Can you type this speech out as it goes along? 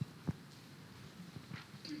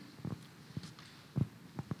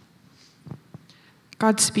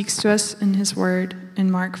God speaks to us in his word in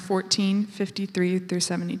Mark 14:53 through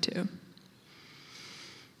 72.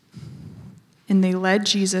 And they led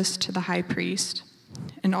Jesus to the high priest,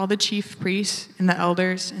 and all the chief priests and the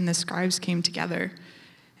elders and the scribes came together.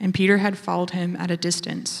 And Peter had followed him at a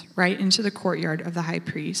distance, right into the courtyard of the high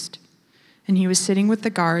priest. And he was sitting with the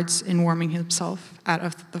guards and warming himself out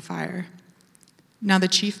of the fire. Now the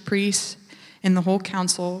chief priests and the whole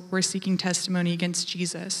council were seeking testimony against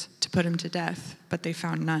Jesus to put him to death, but they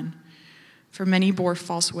found none. For many bore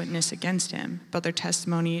false witness against him, but their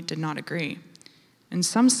testimony did not agree. And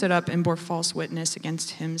some stood up and bore false witness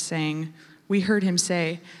against him, saying, "We heard him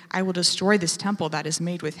say, 'I will destroy this temple that is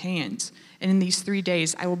made with hands, and in these 3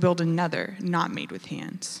 days I will build another not made with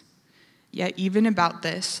hands.' Yet even about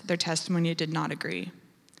this, their testimony did not agree.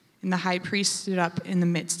 And the high priest stood up in the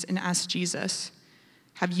midst and asked Jesus,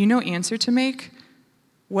 'Have you no answer to make?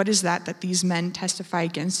 What is that these men testify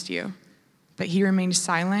against you?' But he remained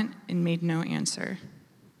silent and made no answer.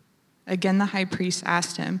 Again the high priest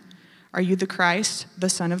asked him, 'Are you the Christ, the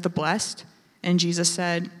Son of the Blessed?' And Jesus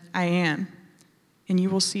said, 'I am. And you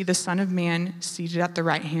will see the Son of Man seated at the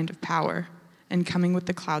right hand of power and coming with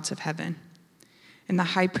the clouds of heaven.' And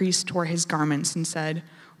the high priest tore his garments and said,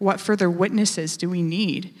 'What further witnesses do we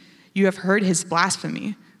need? You have heard his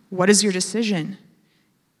blasphemy. What is your decision?'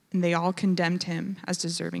 And they all condemned him as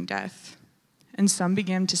deserving death. And some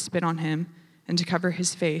began to spit on him and to cover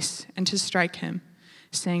his face and to strike him,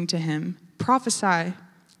 saying to him, 'Prophesy.'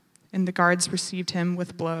 And the guards received him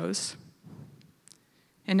with blows.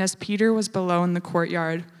 And as Peter was below in the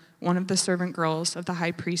courtyard, one of the servant girls of the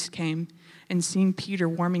high priest came, and seeing Peter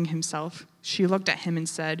warming himself, she looked at him and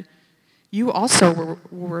said, 'You also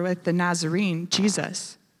were with the Nazarene,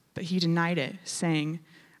 Jesus.' But he denied it, saying,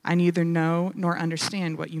 'I neither know nor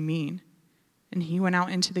understand what you mean.' And he went out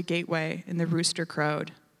into the gateway, and the rooster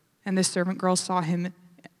crowed. And the servant girl saw him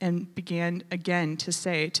and began again to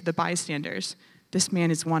say to the bystanders, 'This man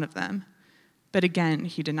is one of them.' But again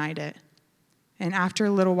he denied it. And after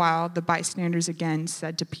a little while, the bystanders again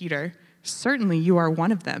said to Peter, 'Certainly you are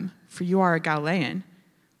one of them, for you are a Galilean.'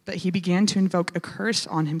 But he began to invoke a curse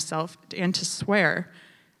on himself and to swear,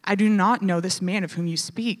 'I do not know this man of whom you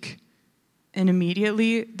speak.' And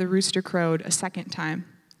immediately the rooster crowed a second time.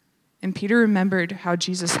 And Peter remembered how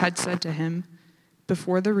Jesus had said to him,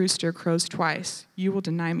 'Before the rooster crows twice, you will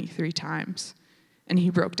deny me 3 times.' And he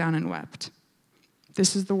broke down and wept.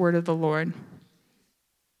 This is the word of the Lord.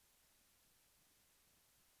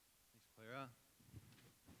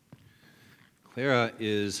 Clara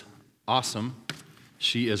is awesome.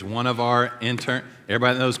 She is one of our interns.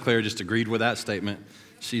 Everybody knows Clara just agreed with that statement.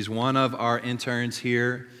 She's one of our interns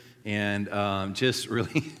here, and just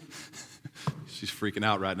really, she's freaking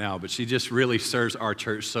out right now, but she just really serves our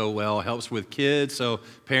church so well, helps with kids. So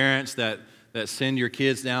parents that send your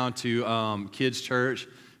kids down to kids' church,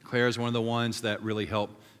 Clara is one of the ones that really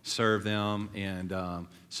help serve them. And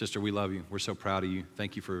sister, we love you. We're so proud of you.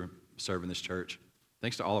 Thank you for serving this church.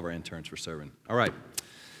 Thanks to all of our interns for serving. All right,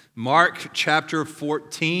 Mark chapter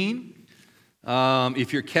 14.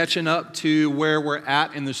 If you're catching up to where we're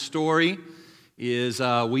at in the story, is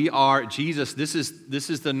we are Jesus. This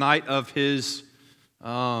is the night of his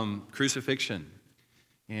crucifixion,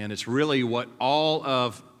 and it's really what all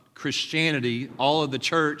of Christianity, all of the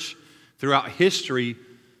church throughout history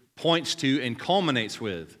points to and culminates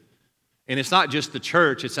with. And it's not just the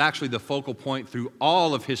church; it's actually the focal point through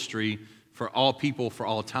all of history. For all people, for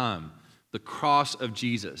all time, the cross of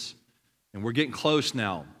Jesus. And we're getting close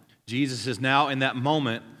now. Jesus is now in that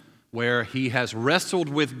moment where he has wrestled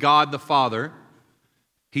with God the Father.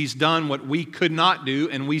 He's done what we could not do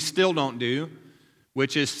and we still don't do,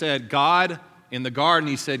 which is said, God, in the garden,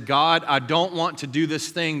 he said, "God, I don't want to do this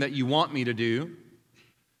thing that you want me to do,"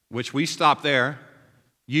 which we stop there.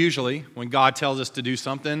 Usually, when God tells us to do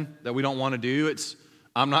something that we don't want to do, it's,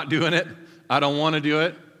 I'm not doing it. I don't want to do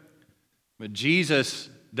it. But Jesus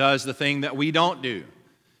does the thing that we don't do.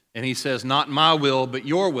 And he says, "Not my will, but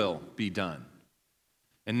your will be done."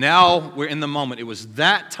 And now we're in the moment. It was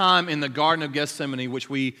that time in the Garden of Gethsemane, which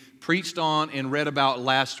we preached on and read about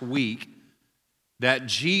last week, that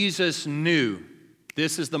Jesus knew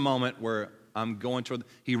this is the moment where I'm going toward.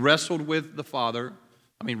 He wrestled with the Father.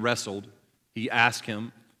 He asked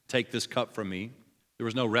him, "Take this cup from me." There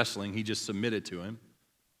was no wrestling. He just submitted to him.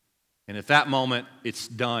 And at that moment, it's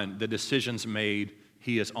done. The decision's made.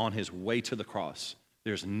 He is on his way to the cross.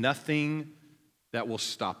 There's nothing that will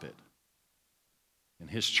stop it. And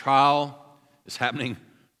his trial is happening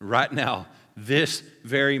right now. This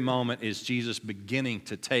very moment is Jesus beginning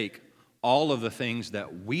to take all of the things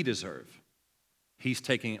that we deserve. He's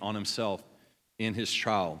taking on himself in his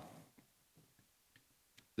trial.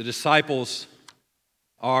 The disciples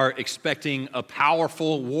are expecting a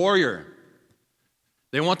powerful warrior.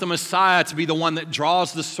 They want the Messiah to be the one that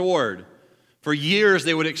draws the sword. For years,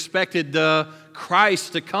 they would have expected the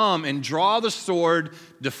Christ to come and draw the sword,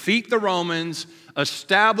 defeat the Romans,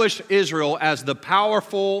 establish Israel as the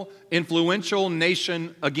powerful, influential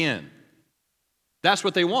nation again. That's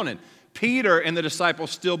what they wanted. Peter and the disciples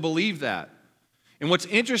still believe that. And what's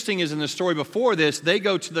interesting is in the story before this, they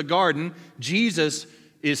go to the garden. Jesus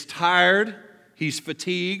is tired, he's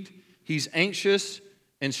fatigued, he's anxious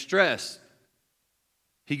and stressed.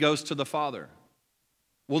 He goes to the Father.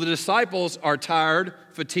 Well, the disciples are tired,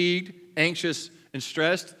 fatigued, anxious, and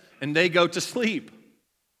stressed, and they go to sleep.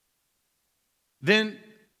 Then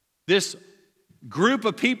this group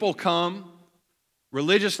of people come,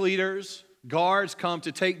 religious leaders, guards come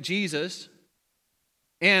to take Jesus,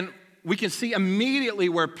 and we can see immediately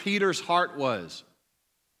where Peter's heart was.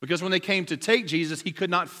 Because when they came to take Jesus, he could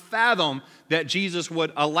not fathom that Jesus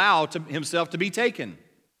would allow himself to be taken.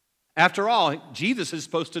 After all, Jesus is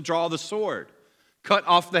supposed to draw the sword, cut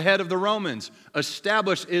off the head of the Romans,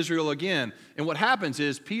 establish Israel again. And what happens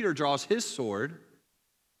is Peter draws his sword,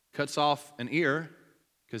 cuts off an ear,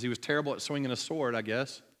 because he was terrible at swinging a sword, I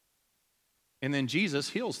guess. And then Jesus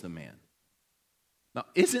heals the man. Now,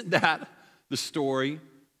 isn't that the story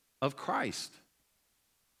of Christ?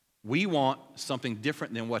 We want something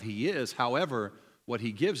different than what he is. However, what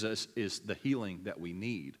he gives us is the healing that we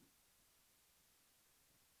need.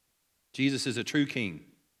 Jesus is a true king.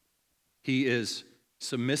 He is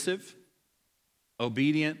submissive,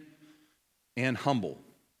 obedient, and humble.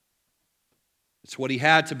 It's what he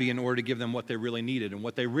had to be in order to give them what they really needed. And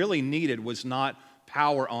what they really needed was not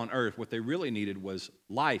power on earth. What they really needed was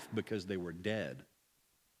life, because they were dead.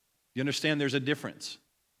 You understand there's a difference?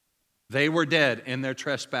 They were dead in their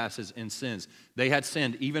trespasses and sins. They had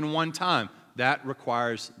sinned even one time. That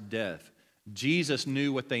requires death. Jesus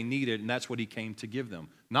knew what they needed, and that's what he came to give them.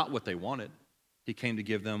 Not what they wanted. He came to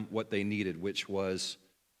give them what they needed, which was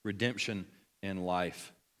redemption and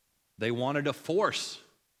life. They wanted a force.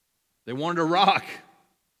 They wanted a rock.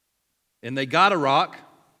 And they got a rock,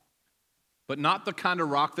 but not the kind of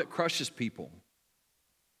rock that crushes people.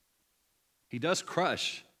 He does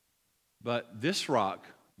crush, but this rock,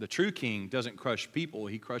 the true king, doesn't crush people.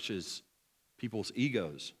 He crushes people's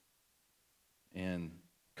egos and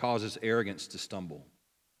causes arrogance to stumble.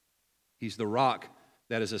 He's the rock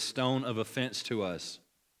that is a stone of offense to us.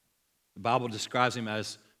 The Bible describes him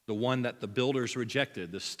as the one that the builders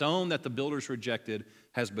rejected. The stone that the builders rejected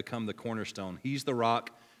has become the cornerstone. He's the rock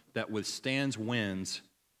that withstands winds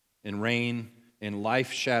and rain and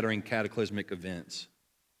life-shattering cataclysmic events.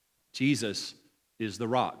 Jesus is the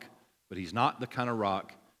rock, but he's not the kind of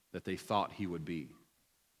rock that they thought he would be.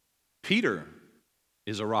 Peter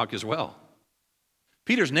is a rock as well.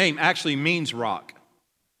 Peter's name actually means rock,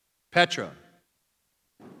 Petra.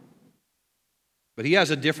 But he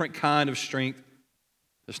has a different kind of strength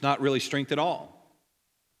that's not really strength at all.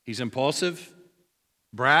 He's impulsive,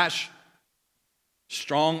 brash,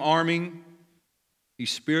 strong-arming.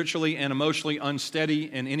 He's spiritually and emotionally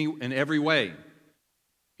unsteady in every way.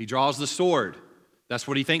 He draws the sword. That's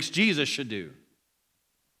what he thinks Jesus should do.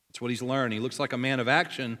 That's what he's learned. He looks like a man of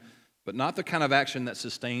action, but not the kind of action that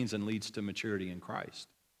sustains and leads to maturity in Christ.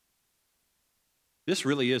 This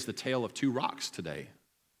really is the tale of two rocks today.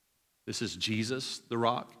 This is Jesus, the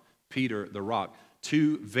rock, Peter, the rock.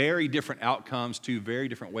 Two very different outcomes, two very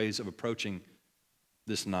different ways of approaching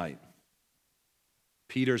this night.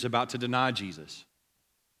 Peter's about to deny Jesus.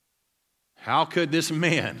 How could this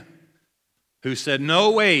man who said,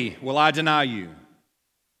 "No way will I deny you,"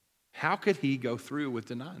 how could he go through with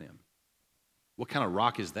denying him? What kind of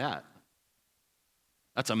rock is that?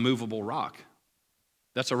 That's a movable rock.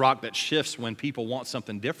 That's a rock that shifts when people want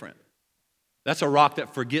something different. That's a rock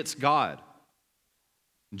that forgets God.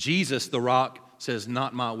 Jesus, the rock, says,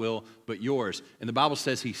 "Not my will, but yours." And the Bible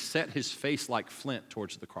says he set his face like flint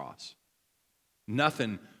towards the cross.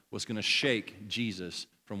 Nothing was going to shake Jesus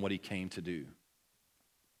from what he came to do.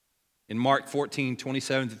 In Mark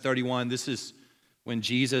 14:27-31, this is when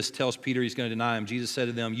Jesus tells Peter he's going to deny him. Jesus said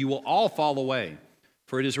to them, "You will all fall away,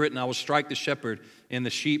 for it is written, I will strike the shepherd, and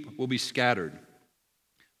the sheep will be scattered.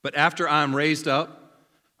 But after I am raised up,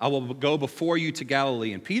 I will go before you to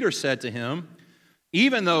Galilee." And Peter said to him,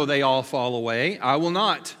 "Even though they all fall away, I will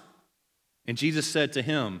not." And Jesus said to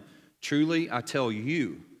him, "Truly I tell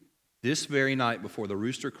you, this very night before the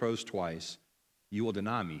rooster crows twice, you will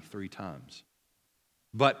deny me 3 times.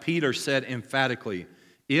 But Peter said emphatically,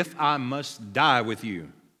 "If I must die with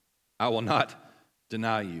you, I will not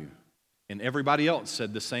deny you." And everybody else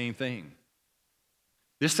said the same thing.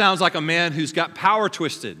 This sounds like a man who's got power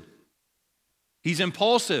twisted. He's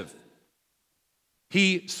impulsive.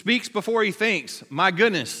 He speaks before he thinks. My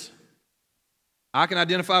goodness, I can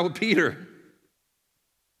identify with Peter.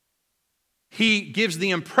 He gives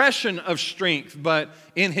the impression of strength, but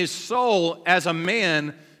in his soul, as a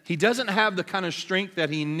man, he doesn't have the kind of strength that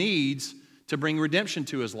he needs to bring redemption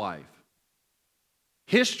to his life.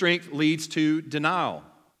 His strength leads to denial.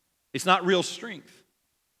 It's not real strength.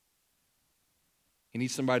 He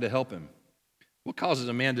needs somebody to help him. What causes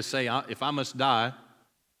a man to say, if I must die,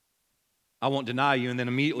 I won't deny you, and then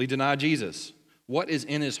immediately deny Jesus? What is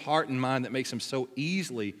in his heart and mind that makes him so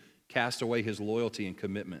easily cast away his loyalty and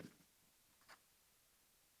commitment?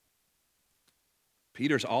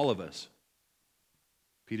 Peter's all of us.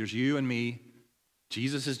 Peter's you and me.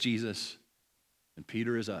 Jesus is Jesus, and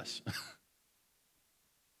Peter is us.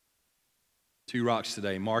 Two rocks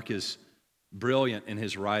today. Mark is brilliant in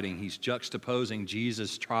his writing. He's juxtaposing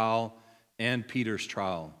Jesus' trial and Peter's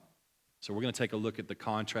trial. So we're going to take a look at the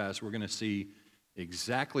contrast. We're going to see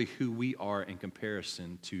exactly who we are in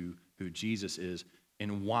comparison to who Jesus is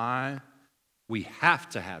and why we have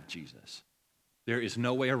to have Jesus. There is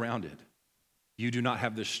no way around it. You do not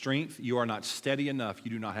have the strength. You are not steady enough. You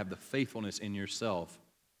do not have the faithfulness in yourself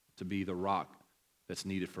to be the rock that's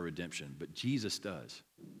needed for redemption. But Jesus does.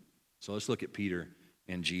 So let's look at Peter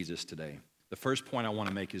and Jesus today. The first point I want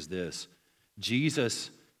to make is this. Jesus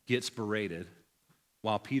gets berated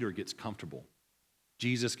while Peter gets comfortable.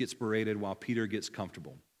 Jesus gets berated while Peter gets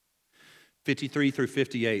comfortable. 53 through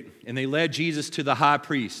 58. And they led Jesus to the high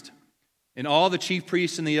priest, and all the chief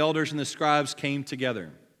priests and the elders and the scribes came together.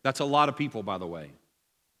 That's a lot of people, by the way.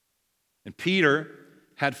 And Peter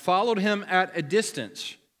had followed him at a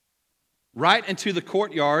distance, right into the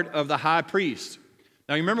courtyard of the high priest.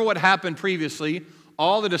 Now, you remember what happened previously?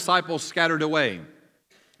 All the disciples scattered away.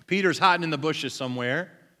 Peter's hiding in the bushes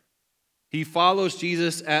somewhere. He follows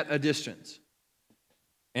Jesus at a distance.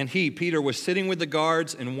 And Peter, was sitting with the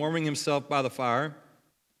guards and warming himself by the fire.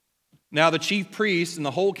 Now the chief priests and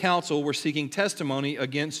the whole council were seeking testimony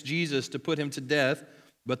against Jesus to put him to death,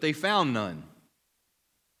 but they found none.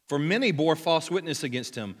 For many bore false witness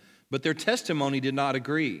against him, but their testimony did not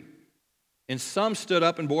agree. And some stood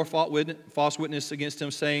up and bore false witness against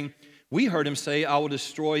him, saying, we heard him say, I will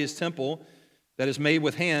destroy his temple that is made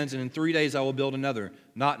with hands, and in 3 days I will build another,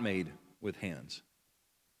 not made with hands.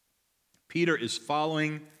 Peter is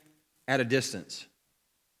following at a distance,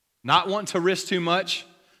 not wanting to risk too much,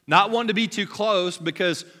 not wanting to be too close,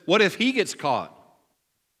 because what if he gets caught?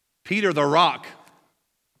 Peter the rock.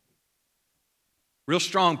 Real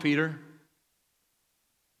strong, Peter.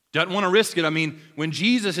 Doesn't want to risk it. I mean, when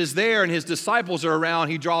Jesus is there and his disciples are around,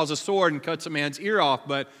 he draws a sword and cuts a man's ear off,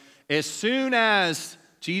 but as soon as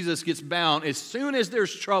Jesus gets bound, as soon as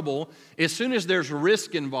there's trouble, as soon as there's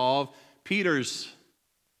risk involved, Peter's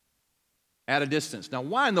at a distance. Now,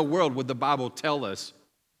 why in the world would the Bible tell us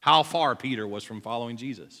how far Peter was from following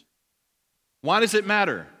Jesus? Why does it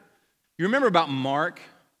matter? You remember about Mark?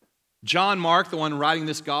 John Mark, the one writing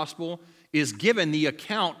this gospel, is given the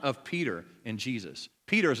account of Peter and Jesus.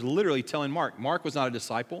 Peter is literally telling Mark. Mark was not a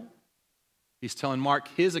disciple. He's telling Mark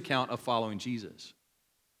his account of following Jesus.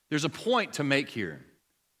 There's a point to make here.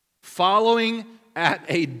 Following at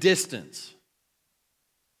a distance.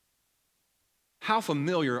 How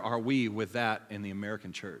familiar are we with that in the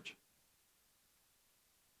American church?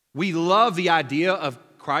 We love the idea of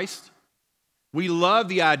Christ. We love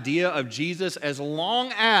the idea of Jesus as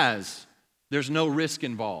long as there's no risk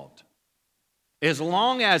involved. As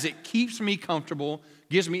long as it keeps me comfortable,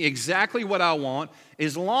 gives me exactly what I want,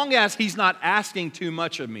 as long as he's not asking too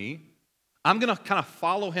much of me, I'm going to kind of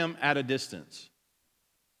follow him at a distance.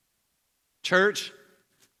 Church,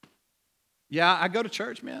 yeah, I go to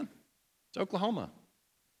church, man. It's Oklahoma.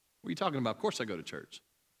 What are you talking about? Of course I go to church.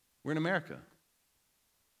 We're in America.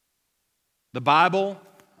 The Bible,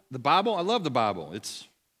 I love the Bible. It's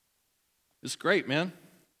great, man.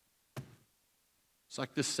 It's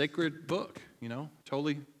like this sacred book,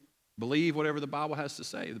 totally believe whatever the Bible has to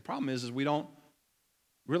say. The problem is we don't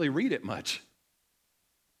really read it much.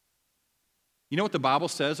 You know what the Bible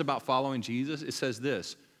says about following Jesus? It says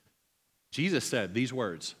this. Jesus said these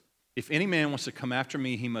words, if any man wants to come after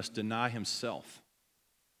me, he must deny himself,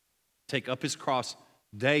 take up his cross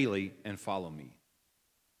daily, and follow me.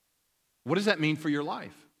 What does that mean for your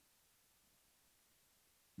life?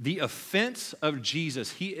 The offense of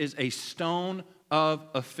Jesus, he is a stone of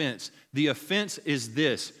offense. The offense is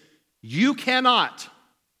this. You do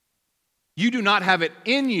not have it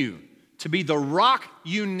in you to be the rock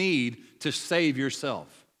you need to save yourself.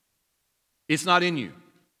 It's not in you.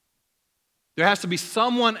 There has to be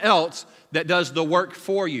someone else that does the work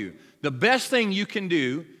for you. The best thing you can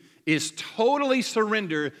do is totally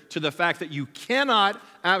surrender to the fact that you cannot,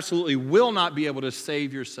 absolutely will not be able to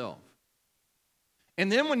save yourself.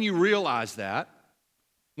 And then when you realize that,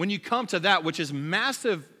 when you come to that, which is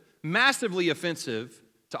massively offensive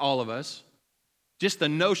to all of us, just the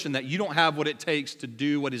notion that you don't have what it takes to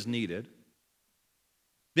do what is needed,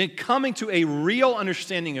 then coming to a real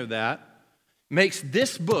understanding of that makes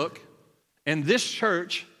this book and this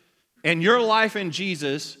church and your life in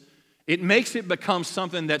Jesus, it makes it become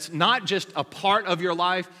something that's not just a part of your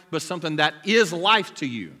life, but something that is life to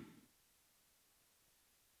you.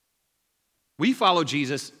 We follow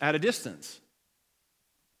Jesus at a distance.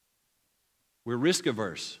 We're risk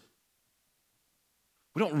averse.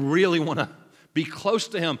 We don't really want to be close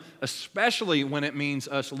to him, especially when it means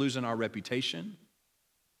us losing our reputation,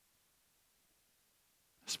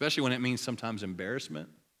 especially when it means sometimes embarrassment.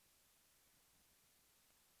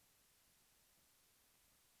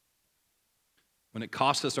 When it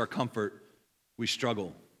costs us our comfort, we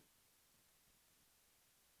struggle.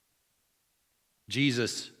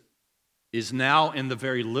 Jesus is now in the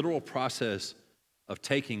very literal process of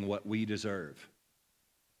taking what we deserve.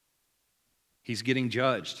 He's getting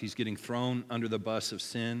judged. He's getting thrown under the bus of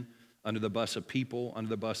sin, under the bus of people, under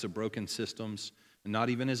the bus of broken systems, and not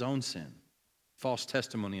even his own sin, false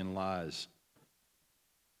testimony and lies.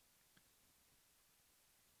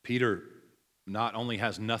 Peter not only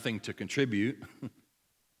has nothing to contribute,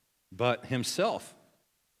 but himself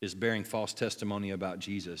is bearing false testimony about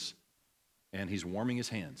Jesus, and he's warming his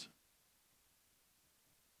hands.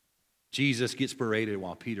 Jesus gets berated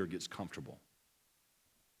while Peter gets comfortable.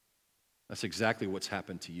 That's exactly what's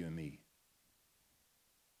happened to you and me.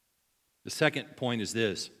 The second point is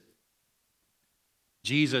this: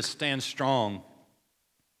 Jesus stands strong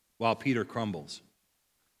while Peter crumbles.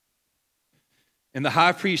 And the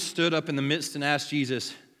high priest stood up in the midst and asked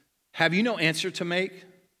Jesus, "Have you no answer to make?"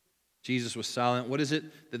 Jesus was silent. "What is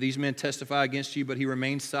it that these men testify against you?" But he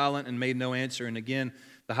remained silent and made no answer. And again,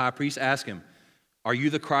 the high priest asked him, "Are you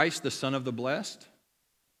the Christ, the Son of the Blessed?"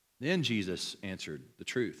 Then Jesus answered, "The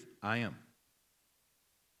truth, I am.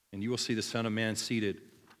 And you will see the Son of Man seated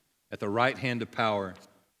at the right hand of power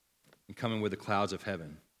and coming with the clouds of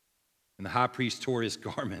heaven." And the high priest tore his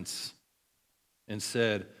garments and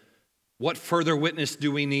said, "What further witness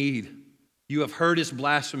do we need? You have heard his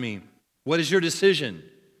blasphemy. What is your decision?"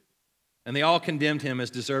 And they all condemned him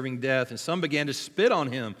as deserving death. And some began to spit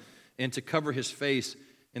on him and to cover his face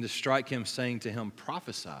and to strike him, saying to him,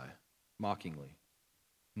 "Prophesy," mockingly.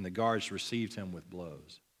 And the guards received him with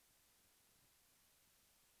blows.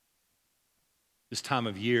 This time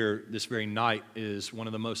of year, this very night, is one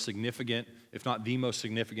of the most significant, if not the most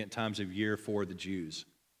significant times of year for the Jews.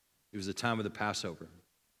 It was the time of the Passover.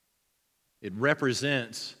 It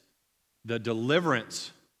represents the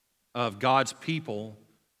deliverance of God's people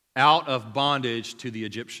out of bondage to the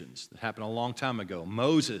Egyptians. That happened a long time ago.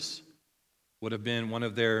 Moses would have been one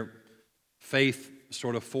of their faith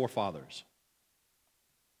sort of forefathers.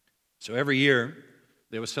 So every year,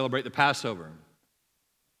 they would celebrate the Passover.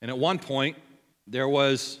 And at one point, there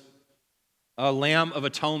was a lamb of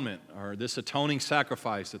atonement, or this atoning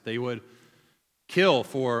sacrifice that they would kill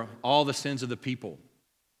for all the sins of the people.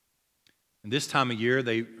 And this time of year,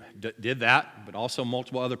 they did that, but also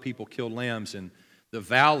multiple other people killed lambs. And the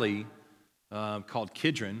valley called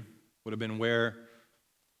Kidron would have been where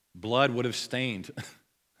blood would have stained,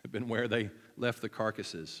 have been where they left the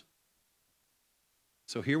carcasses.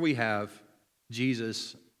 So here we have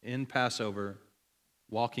Jesus in Passover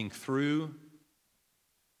walking through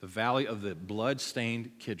the valley of the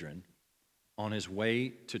blood-stained Kidron on his way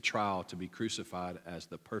to trial to be crucified as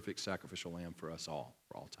the perfect sacrificial lamb for us all,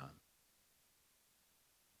 for all time.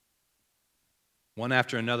 One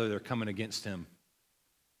after another, they're coming against him.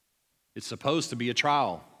 It's supposed to be a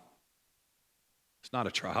trial. It's not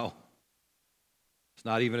a trial. It's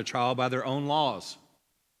not even a trial by their own laws.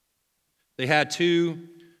 They had two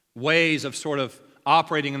ways of sort of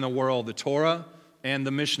operating in the world, the Torah and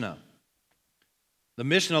the Mishnah. The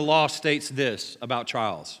Mishnah law states this about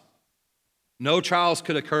trials: no trials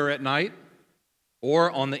could occur at night or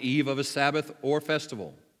on the eve of a Sabbath or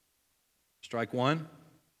festival. Strike one.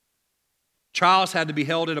 Trials had to be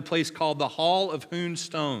held at a place called the Hall of Hewn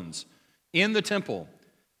Stones in the temple,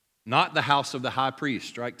 not the house of the high priest.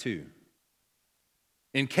 Strike two.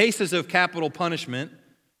 In cases of capital punishment,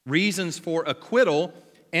 reasons for acquittal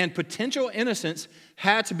and potential innocence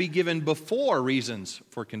had to be given before reasons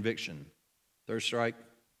for conviction. Third strike.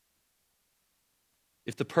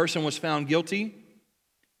 If the person was found guilty,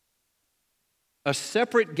 a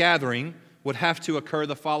separate gathering would have to occur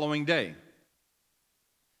the following day.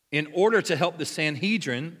 in order to help the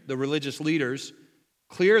Sanhedrin, the religious leaders,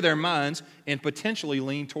 clear their minds and potentially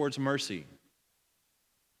lean towards mercy.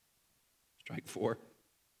 Strike 4.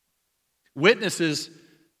 Witnesses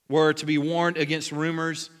were to be warned against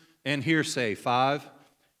rumors and hearsay. 5.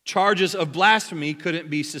 Charges of blasphemy couldn't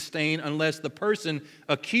be sustained unless the person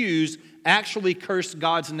accused actually cursed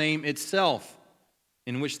God's name itself,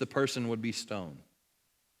 in which the person would be stoned.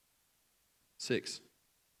 6.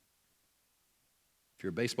 If you're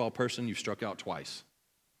a baseball person, you've struck out twice.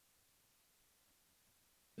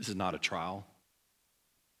 This is not a trial.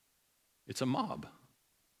 It's a mob.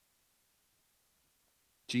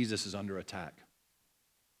 Jesus is under attack.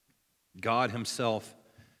 God himself,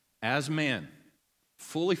 as man,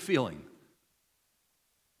 fully feeling,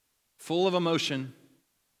 full of emotion,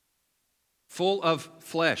 full of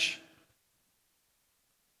flesh,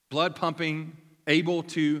 blood pumping, able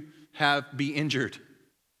to be injured,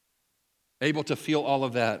 able to feel all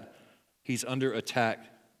of that. He's under attack.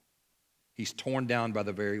 He's torn down by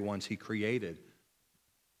the very ones he created.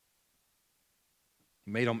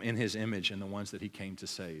 He made them in his image and the ones that he came to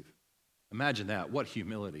save. Imagine that. What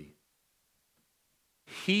humility.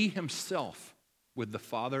 He himself, with the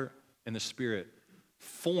Father and the Spirit,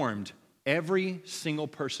 formed every single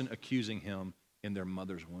person accusing him in their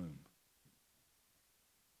mother's womb.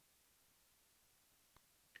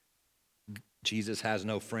 Jesus has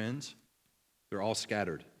no friends. They're all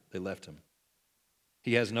scattered. They left him.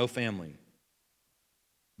 He has no family.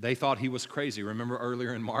 They thought he was crazy. Remember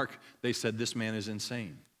earlier in Mark, they said this man is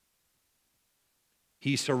insane.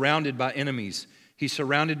 He's surrounded by enemies. He's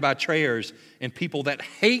surrounded by betrayers and people that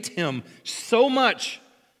hate him so much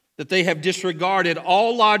that they have disregarded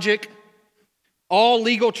all logic, all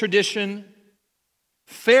legal tradition.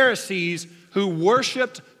 Pharisees who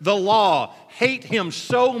worshiped the law hate him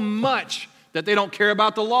so much that they don't care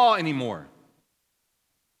about the law anymore.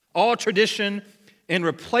 All tradition, and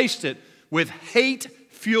replaced it with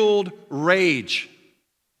hate-fueled rage.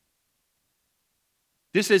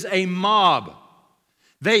 This is a mob.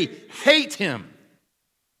 They hate him.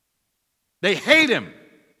 They hate him.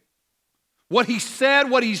 What he said,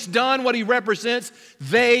 what he's done, what he represents,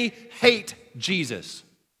 they hate Jesus.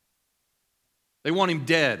 They want him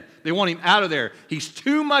dead. They want him out of there. He's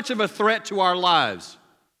too much of a threat to our lives.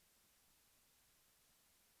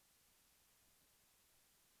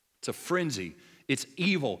 It's a frenzy. It's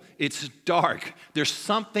evil. It's dark. There's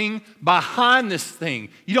something behind this thing.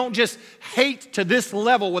 You don't just hate to this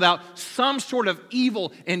level without some sort of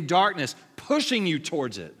evil and darkness pushing you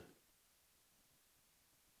towards it.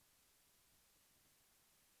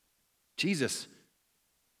 Jesus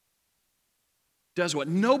does what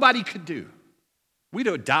nobody could do. We'd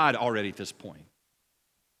have died already at this point.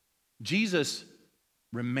 Jesus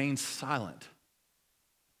remains silent.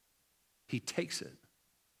 He takes it.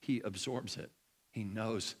 He absorbs it. He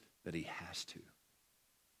knows that he has to.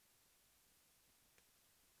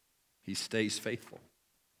 He stays faithful.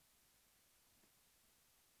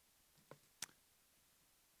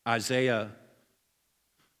 Isaiah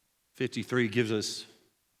 53 gives us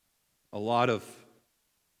a lot of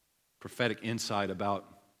prophetic insight about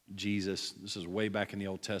Jesus. This is way back in the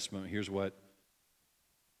Old Testament. Here's what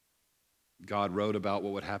God wrote about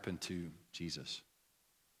what would happen to Jesus.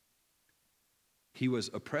 He was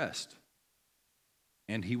oppressed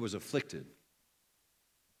and he was afflicted,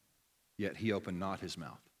 yet he opened not his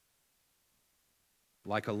mouth.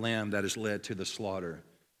 Like a lamb that is led to the slaughter,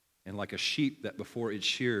 and like a sheep that before its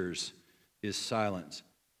shearers is silent,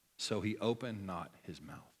 so he opened not his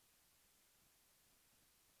mouth.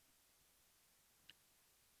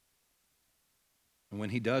 And when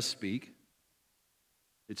he does speak,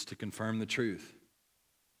 it's to confirm the truth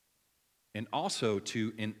and also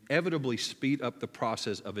to inevitably speed up the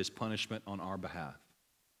process of his punishment on our behalf.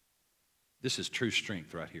 This is true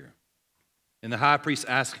strength right here. And the high priest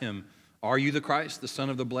asked him, "Are you the Christ, the Son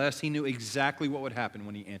of the Blessed?" He knew exactly what would happen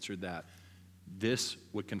when he answered that. This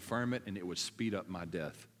would confirm it and it would speed up my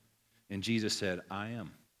death. And Jesus said, "I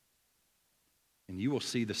am. And you will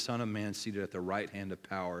see the Son of Man seated at the right hand of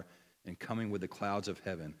power and coming with the clouds of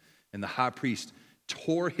heaven." And the high priest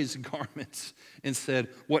tore his garments and said,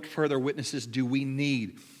 "What further witnesses do we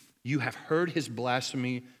need? You have heard his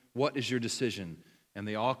blasphemy. What is your decision?" And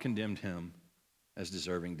they all condemned him as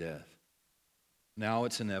deserving death. Now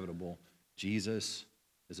it's inevitable. Jesus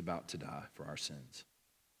is about to die for our sins.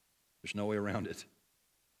 There's no way around it.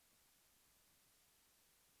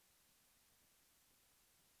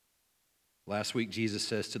 Last week, Jesus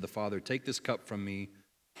says to the Father, "Take this cup from me,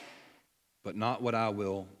 but not what I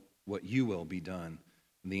will, what you will be done."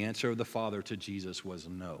 And the answer of the Father to Jesus was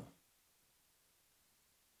no.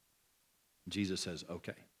 Jesus says,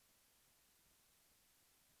 "Okay,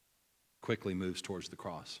 quickly moves towards the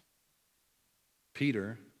cross.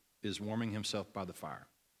 Peter is warming himself by the fire.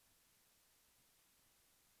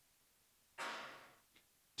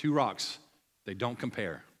 Two rocks, they don't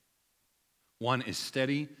compare. One is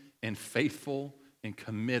steady and faithful and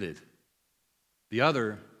committed. The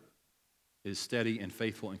other is steady and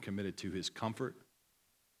faithful and committed to his comfort,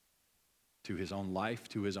 to his own life,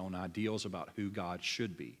 to his own ideals about who God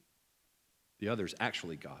should be. The other is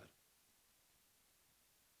actually God.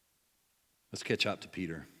 Let's catch up to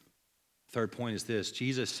Peter. Third point is this: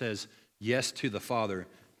 Jesus says yes to the Father.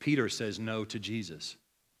 Peter says no to Jesus.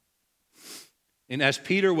 And as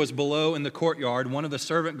Peter was below in the courtyard, one of the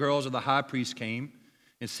servant girls of the high priest came,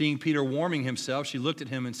 and seeing Peter warming himself, she looked at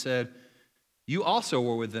him and said, "You also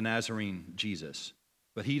were with the Nazarene Jesus."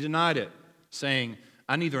 But he denied it, saying,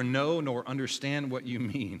 "I neither know nor understand what you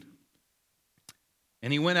mean."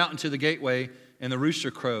 And he went out into the gateway, and the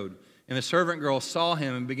rooster crowed. And the servant girl saw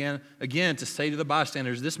him and began again to say to the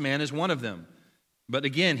bystanders, "This man is one of them." But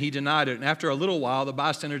again he denied it. And after a little while, the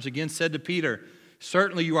bystanders again said to Peter,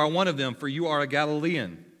 "Certainly you are one of them, for you are a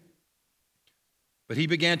Galilean." But he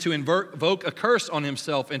began to invoke a curse on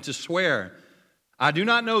himself and to swear, "I do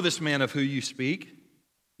not know this man of whom you speak."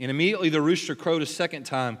 And immediately the rooster crowed a second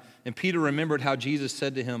time, and Peter remembered how Jesus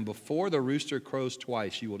said to him, "Before the rooster crows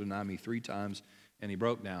twice, you will deny me 3 times." And he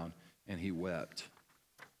broke down and he wept.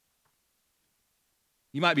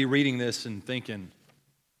 You might be reading this and thinking,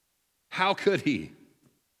 how could he?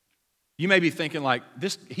 You may be thinking like,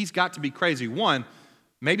 he's got to be crazy. One,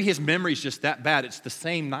 maybe his memory's just that bad. It's the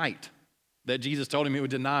same night that Jesus told him he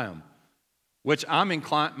would deny him, which I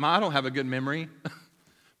don't have a good memory.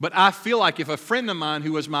 But I feel like if a friend of mine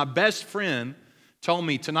who was my best friend told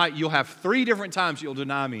me, "Tonight you'll have 3 different times you'll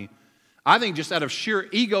deny me," I think just out of sheer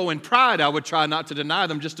ego and pride, I would try not to deny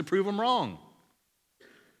them just to prove them wrong.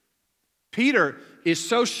 Peter is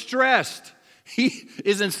so stressed. He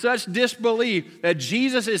is in such disbelief that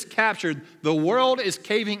Jesus is captured. The world is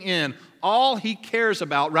caving in. All he cares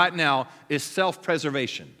about right now is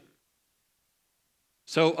self-preservation.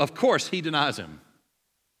 So, of course, he denies him.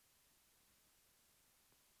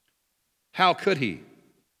 How could he?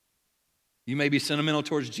 You may be sentimental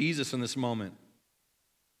towards Jesus in this moment.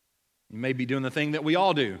 You may be doing the thing that we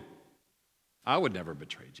all do. I would never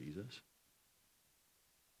betray Jesus.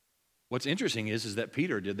 What's interesting is that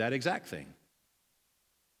Peter did that exact thing.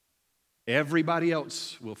 Everybody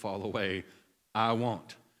else will fall away. I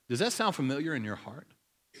won't. Does that sound familiar in your heart?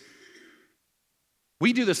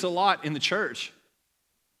 We do this a lot in the church.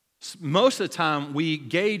 Most of the time, we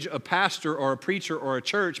gauge a pastor or a preacher or a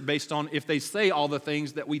church based on if they say all the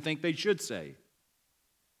things that we think they should say,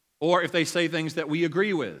 or if they say things that we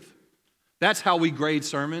agree with. That's how we grade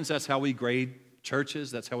sermons. That's how we grade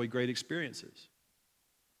churches. That's how we grade experiences.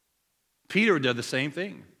 Peter did the same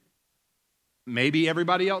thing. Maybe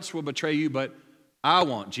everybody else will betray you, but I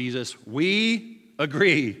won't, Jesus. We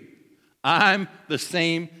agree. I'm the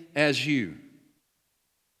same as you.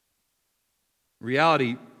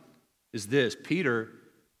 Reality is this: Peter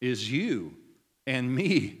is you and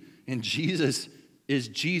me, and Jesus is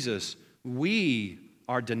Jesus. We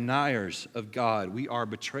are deniers of God. We are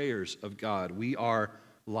betrayers of God. We are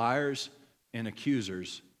liars and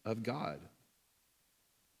accusers of God.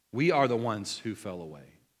 We are the ones who fell away.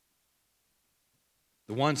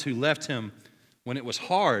 The ones who left him when it was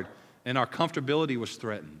hard and our comfortability was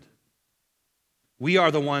threatened. We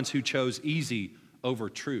are the ones who chose easy over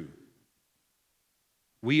true.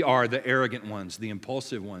 We are the arrogant ones, the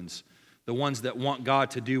impulsive ones, the ones that want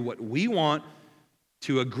God to do what we want,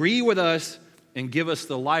 to agree with us and give us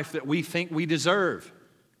the life that we think we deserve.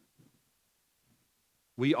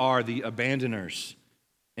 We are the abandoners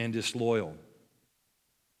and disloyal.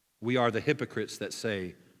 We are the hypocrites that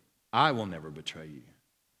say, "I will never betray you,"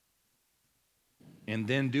 and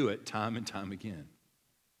then do it time and time again.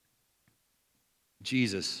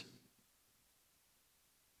 Jesus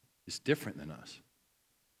is different than us.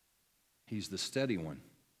 He's the steady one.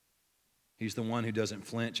 He's the one who doesn't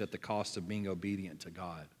flinch at the cost of being obedient to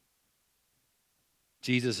God.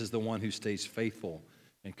 Jesus is the one who stays faithful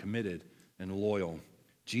and committed and loyal.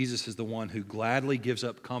 Jesus is the one who gladly gives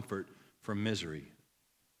up comfort for misery.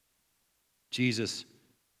 Jesus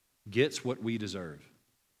gets what we deserve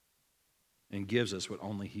and gives us what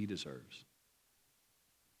only he deserves.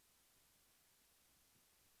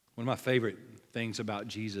 One of my favorite things about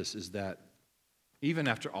Jesus is that even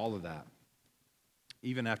after all of that,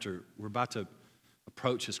 even after we're about to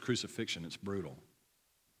approach his crucifixion, it's brutal.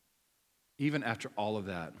 Even after all of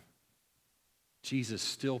that, Jesus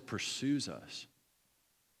still pursues us.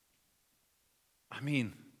 I mean,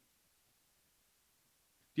 do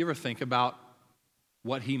you ever think about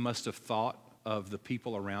what he must have thought of the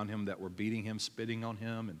people around him that were beating him, spitting on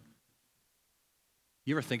him. And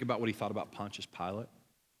you ever think about what he thought about Pontius Pilate?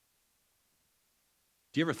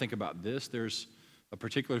 Do you ever think about this? There's a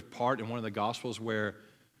particular part in one of the Gospels where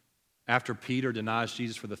after Peter denies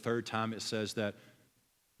Jesus for the third time, it says that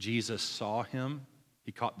Jesus saw him.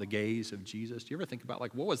 He caught the gaze of Jesus. Do you ever think about,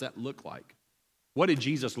 like, what does that look like? What did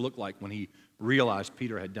Jesus look like when he realized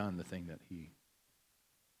Peter had done the thing that he...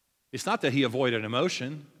 It's not that he avoided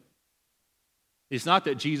emotion. It's not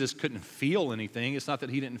that Jesus couldn't feel anything. It's not that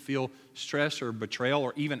he didn't feel stress or betrayal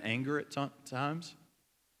or even anger at times.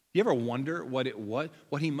 Do you ever wonder what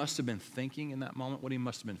he must have been thinking in that moment, what he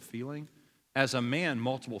must have been feeling? As a man,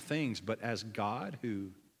 multiple things, but as God who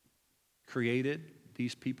created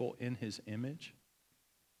these people in his image?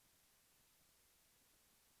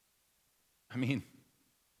 I mean,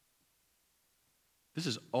 this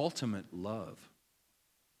is ultimate love.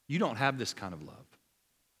 You don't have this kind of love.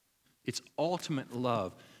 It's ultimate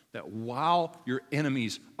love that while your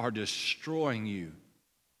enemies are destroying you,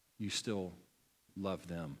 you still love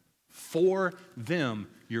them. For them,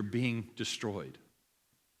 you're being destroyed.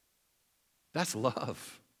 That's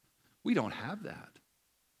love. We don't have that.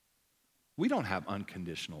 We don't have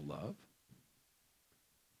unconditional love.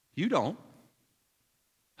 You don't.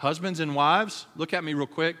 Husbands and wives, look at me real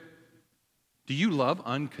quick. Do you love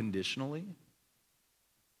unconditionally?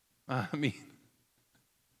 I mean,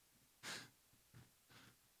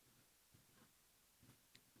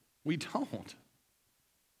 we don't.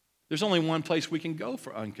 There's only one place we can go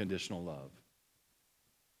for unconditional love.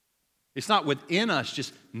 It's not within us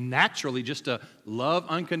just naturally just to love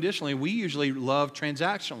unconditionally. We usually love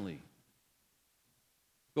transactionally.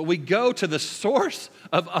 But we go to the source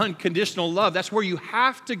of unconditional love. That's where you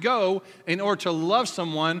have to go in order to love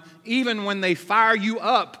someone, even when they fire you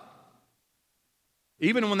up,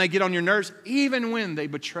 even when they get on your nerves, even when they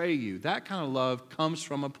betray you. That kind of love comes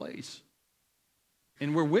from a place.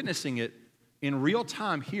 And we're witnessing it in real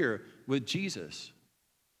time here with Jesus.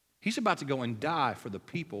 He's about to go and die for the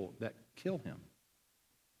people that kill him.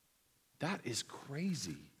 That is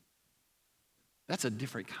crazy. That's a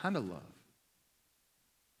different kind of love.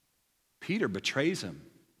 Peter betrays him.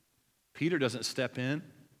 Peter doesn't step in.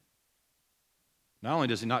 Not only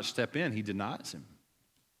does he not step in, he denies him.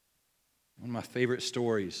 One of my favorite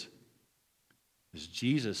stories is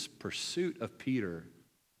Jesus' pursuit of Peter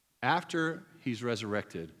after he's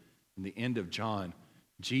resurrected. In the end of John,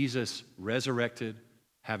 Jesus, resurrected,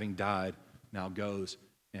 having died, now goes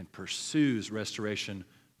and pursues restoration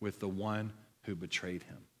with the one who betrayed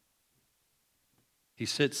him. He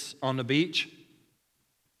sits on the beach.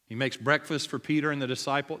 He makes breakfast for Peter and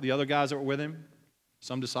the other guys that were with him,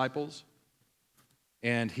 some disciples,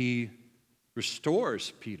 and he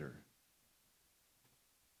restores Peter,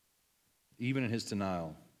 even in his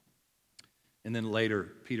denial. And then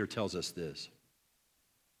later, Peter tells us this: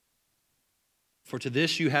 "For to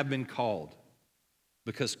this you have been called,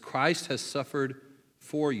 because Christ has suffered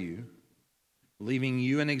for you, leaving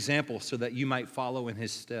you an example so that you might follow in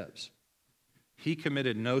his steps. He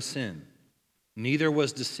committed no sin, neither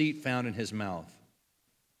was deceit found in his mouth.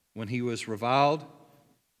 When he was reviled,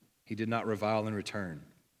 he did not revile in return.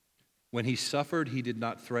 When he suffered, he did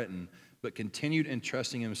not threaten, but continued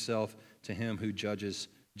entrusting himself to him who judges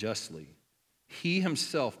justly. He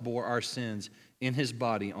himself bore our sins in his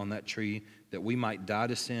body on that tree, that we might die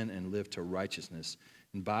to sin and live to righteousness.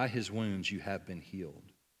 And by his wounds you have been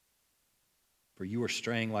healed. For you are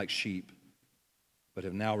straying like sheep, but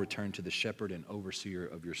have now returned to the shepherd and overseer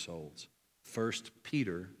of your souls." 1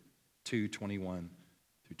 Peter 2:21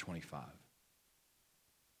 through 25.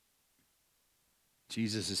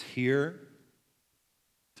 Jesus is here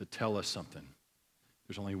to tell us something.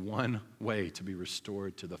 There's only one way to be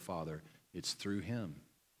restored to the Father. It's through him.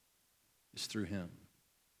 It's through him.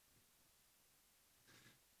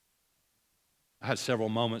 I had several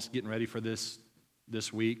moments getting ready for this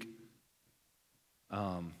week.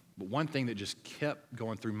 But one thing that just kept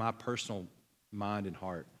going through my personal mind and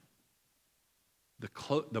heart,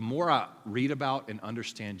 the more I read about and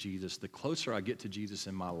understand Jesus, the closer I get to Jesus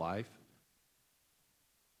in my life,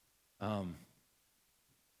 the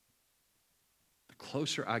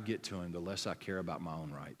closer I get to him, the less I care about my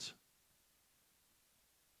own rights.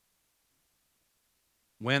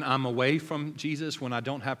 When I'm away from Jesus, when I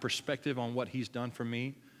don't have perspective on what he's done for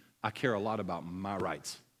me, I care a lot about my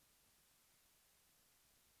rights.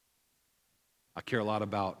 I care a lot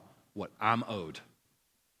about what I'm owed,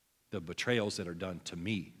 the betrayals that are done to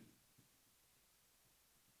me.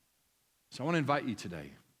 So I want to invite you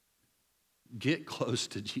today, get close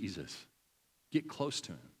to Jesus. Get close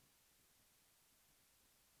to him.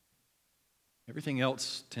 Everything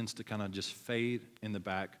else tends to kind of just fade in the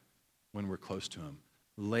back when we're close to him.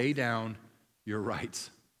 Lay down your rights.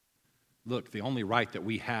 Look, the only right that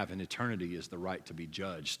we have in eternity is the right to be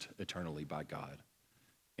judged eternally by God.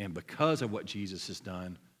 And because of what Jesus has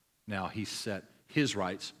done, now he's set his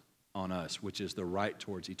rights on us, which is the right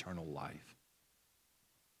towards eternal life.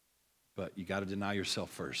 But you got to deny yourself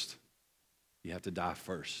first. You have to die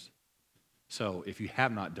first. So if you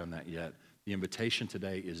have not done that yet, the invitation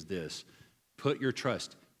today is this. Put your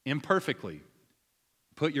trust imperfectly.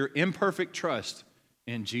 Put your imperfect trust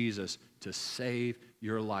in Jesus to save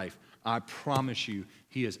your life. I promise you,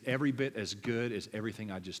 he is every bit as good as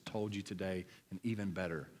everything I just told you today, and even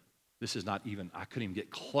better. This is not even, I couldn't even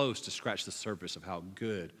get close to scratch the surface of how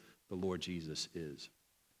good the Lord Jesus is.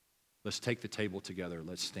 Let's take the table together.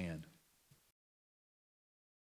 Let's stand.